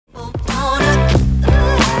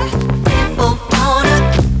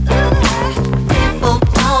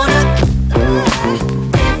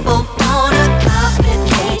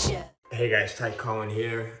guys, Ty Cohen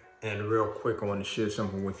here, and real quick I want to share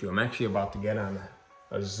something with you. I'm actually about to get on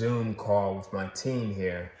a Zoom call with my team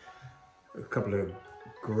here, a couple of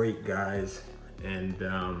great guys, and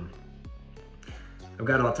I've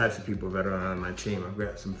got all types of people that are on my team. I've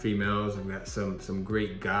got some females, I've got some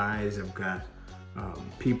great guys, I've got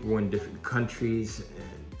people in different countries,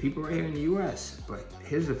 and people right here in the US. But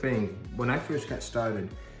here's the thing, when I first got started,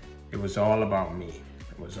 it was all about me.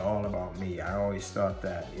 It was all about me. I always thought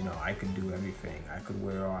that, you know, I could do everything. I could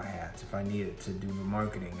wear all hats. If I needed to do the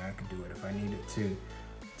marketing, I could do it. If I needed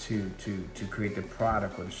to create the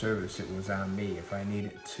product or the service, it was on me. If I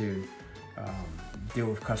needed to deal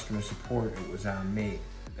with customer support, it was on me.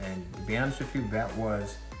 And to be honest with you, that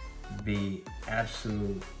was the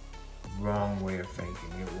absolute wrong way of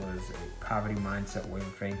thinking. It was a poverty mindset way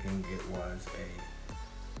of thinking.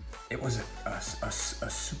 It was a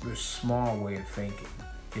super small way of thinking.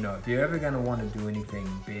 You know, if you're ever gonna want to do anything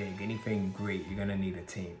big, anything great, you're gonna need a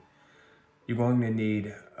team. You're going to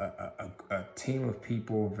need a team of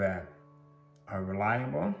people that are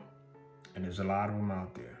reliable, and there's a lot of them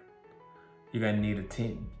out there. You're gonna need a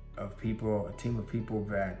team of people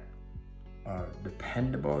that are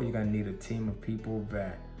dependable. You're gonna need a team of people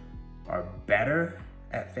that are better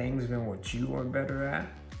at things than what you are better at.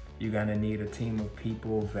 You're gonna need a team of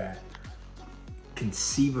people that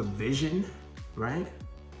conceive a vision, right?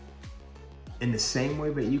 In the same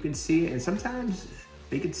way that you can see it, and sometimes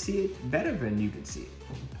they can see it better than you can see it.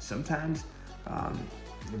 Sometimes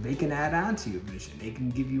they can add on to your vision. They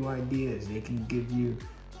can give you ideas. They can give you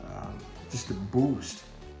just a boost,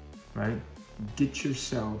 right? Get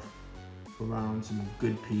yourself around some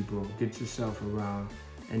good people. Get yourself around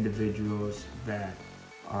individuals that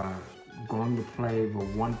are going to play the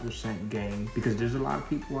 1% game, because there's a lot of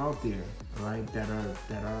people out there, right, that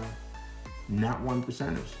are not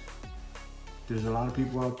 1%ers. There's a lot of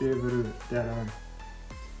people out there that are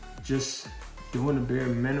just doing the bare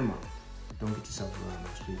minimum. Don't get yourself around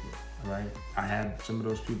those people, all right? I had some of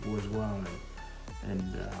those people as well,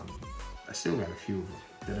 and I still got a few of them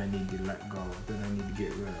that I need to let go, that I need to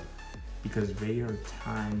get rid of, because they are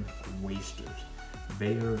time wasters.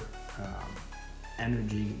 They are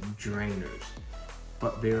energy drainers.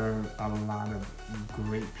 But there are a lot of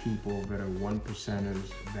great people that are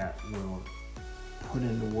 1%ers that will put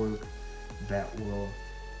in the work, that will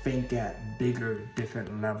think at bigger,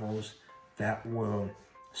 different levels, that will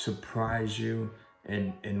surprise you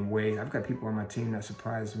in ways. I've got people on my team that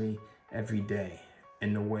surprise me every day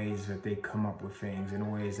in the ways that they come up with things, in the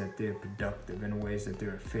ways that they're productive, in the ways that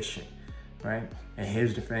they're efficient, right? And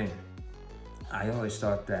here's the thing. I always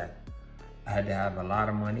thought that I had to have a lot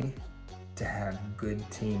of money to have good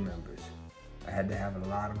team members. I had to have a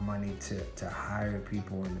lot of money to hire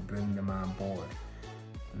people and to bring them on board.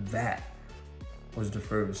 That was the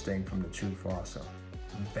furthest thing from the truth also.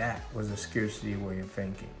 That was a scarcity way of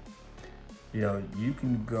thinking. You know, you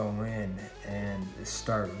can go in and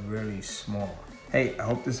start really small. Hey, I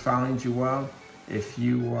hope this found you well. If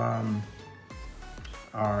you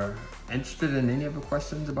are interested in any other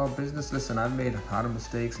questions about business, listen, I've made a lot of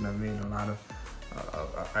mistakes, and I've made a lot of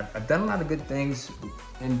I've done a lot of good things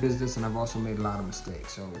in business, and I've also made a lot of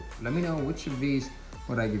mistakes. So let me know which of these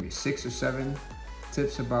would I give you, 6 or 7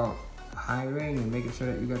 tips about hiring and making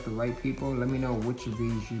sure that you got the right people. Let me know which of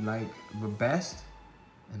these you like the best,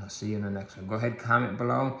 and I'll see you in the next one. Go ahead, comment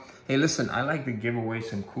below. Hey, listen, I like to give away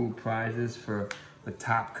some cool prizes for the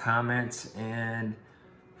top comments, and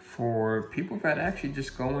for people that actually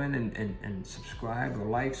just go in and subscribe or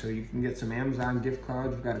like, so you can get some Amazon gift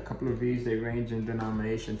cards. We've got a couple of these. They range in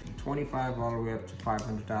denomination from $25 all the way up to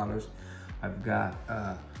 $500. I've got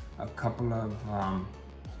a couple of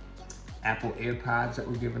Apple AirPods that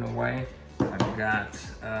we're giving away. I've got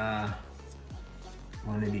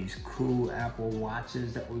one of these cool Apple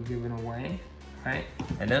Watches that we're giving away, right?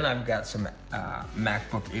 And then I've got some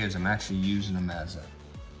MacBook Airs. I'm actually using them as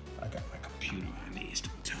I got my computer on these,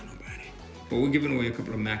 don't tell nobody. But we're giving away a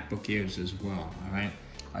couple of MacBook Airs as well, all right?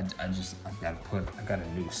 I got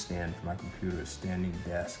a new stand for my computer, a standing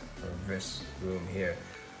desk for this room here.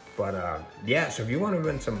 But yeah, so if you want to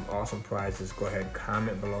win some awesome prizes, go ahead,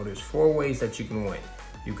 comment below. There's 4 ways that you can win.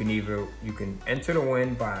 You can enter the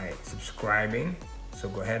win by subscribing. So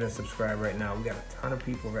go ahead and subscribe right now. We got a ton of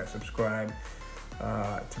people that subscribe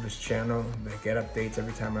to this channel, that get updates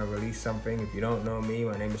every time I release something. If you don't know me,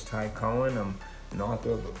 my name is Ty Cohen. I'm an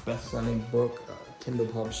author of a best-selling book, Kindle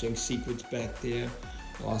Publishing Secrets back there.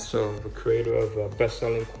 Also the creator of a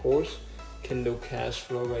best-selling course, Kindle Cash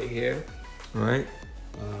Flow, right here. All right.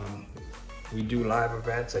 We do live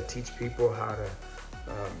events. I teach people how to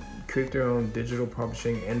create their own digital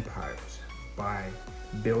publishing empires by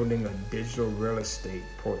building a digital real estate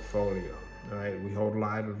portfolio. All right, we hold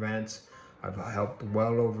live events. I've helped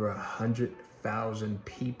well over 100,000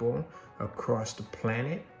 people across the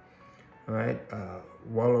planet. All right,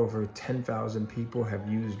 well over 10,000 people have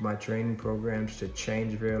used my training programs to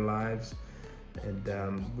change their lives, and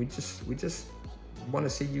we just want to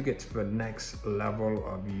see you get to the next level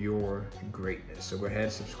of your greatness. So go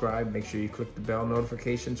ahead, subscribe. Make sure you click the bell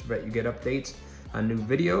notification so that you get updates on new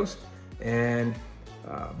videos. And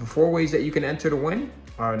the 4 ways that you can enter to win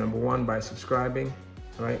are: number 1, by subscribing.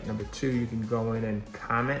 All right. Number 2, you can go in and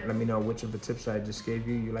comment. Let me know which of the tips I just gave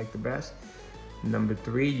you like the best. Number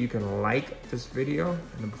 3, you can like this video.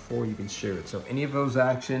 And number 4, you can share it. So any of those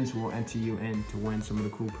actions will enter you in to win some of the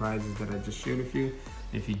cool prizes that I just shared with you.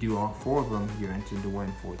 And if you do all 4 of them, you're entered to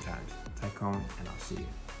win 4 times. Tycoon, and I'll see you.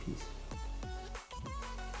 Peace.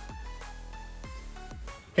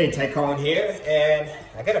 Hey, Tycoon here, and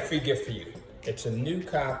I got a free gift for you. It's a new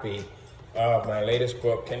copy of my latest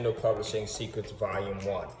book, Kindle Publishing Secrets Volume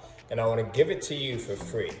 1. And I want to give it to you for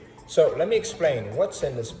free. So let me explain what's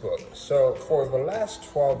in this book. So for the last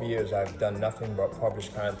 12 years, I've done nothing but publish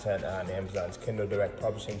content on Amazon's Kindle Direct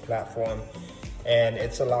Publishing platform. And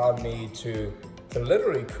it's allowed me to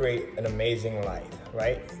literally create an amazing life,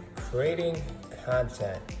 right? Creating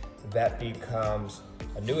content that becomes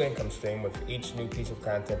a new income stream with each new piece of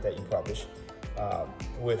content that you publish.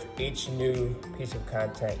 With each new piece of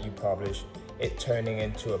content you publish, it turning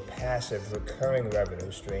into a passive recurring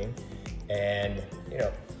revenue stream. And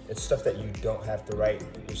it's stuff that you don't have to write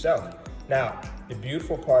yourself. Now, the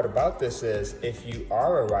beautiful part about this is if you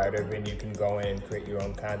are a writer, then you can go in and create your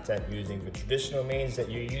own content using the traditional means that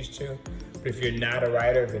you're used to. But if you're not a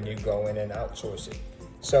writer, then you go in and outsource it.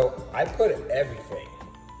 So I put everything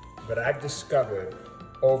that I've discovered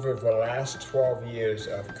over the last 12 years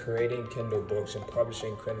of creating Kindle books and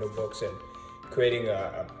publishing Kindle books and creating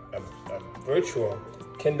a virtual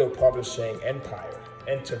Kindle publishing empire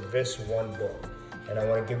into this one book. And I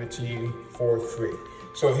want to give it to you for free.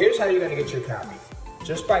 So here's how you're going to get your copy.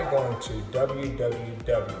 Just by going to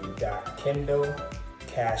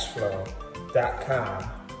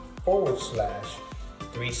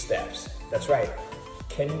www.kindlecashflow.com/3 steps. That's right,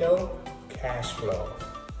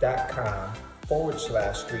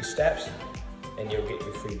 kindlecashflow.com/3 steps, and you'll get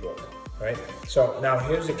your free book, right? So now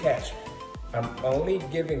here's the catch. I'm only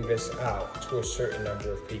giving this out to a certain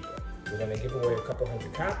number of people. We're going to give away a couple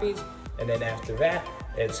hundred copies, and then after that,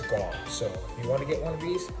 it's gone. So if you want to get one of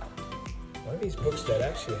these books that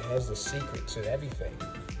actually has the secrets and everything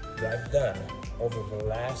that I've done over the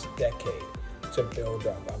last decade to build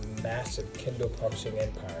up a massive Kindle publishing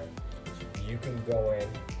empire, you can go in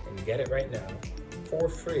and get it right now for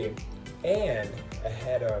free and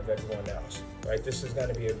ahead of everyone else, right? This is going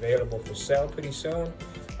to be available for sale pretty soon.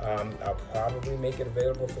 I'll probably make it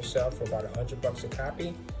available for sale for about $100 a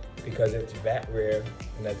copy because it's that rare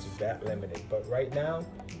and that's that limited. But right now,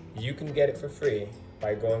 you can get it for free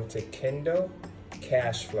by going to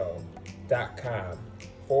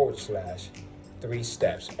kindlecashflow.com/3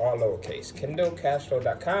 steps, all lowercase.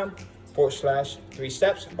 kindlecashflow.com/3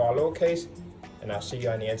 steps, all lowercase. And I'll see you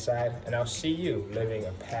on the inside, and I'll see you living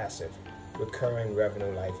a passive, recurring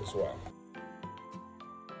revenue life as well.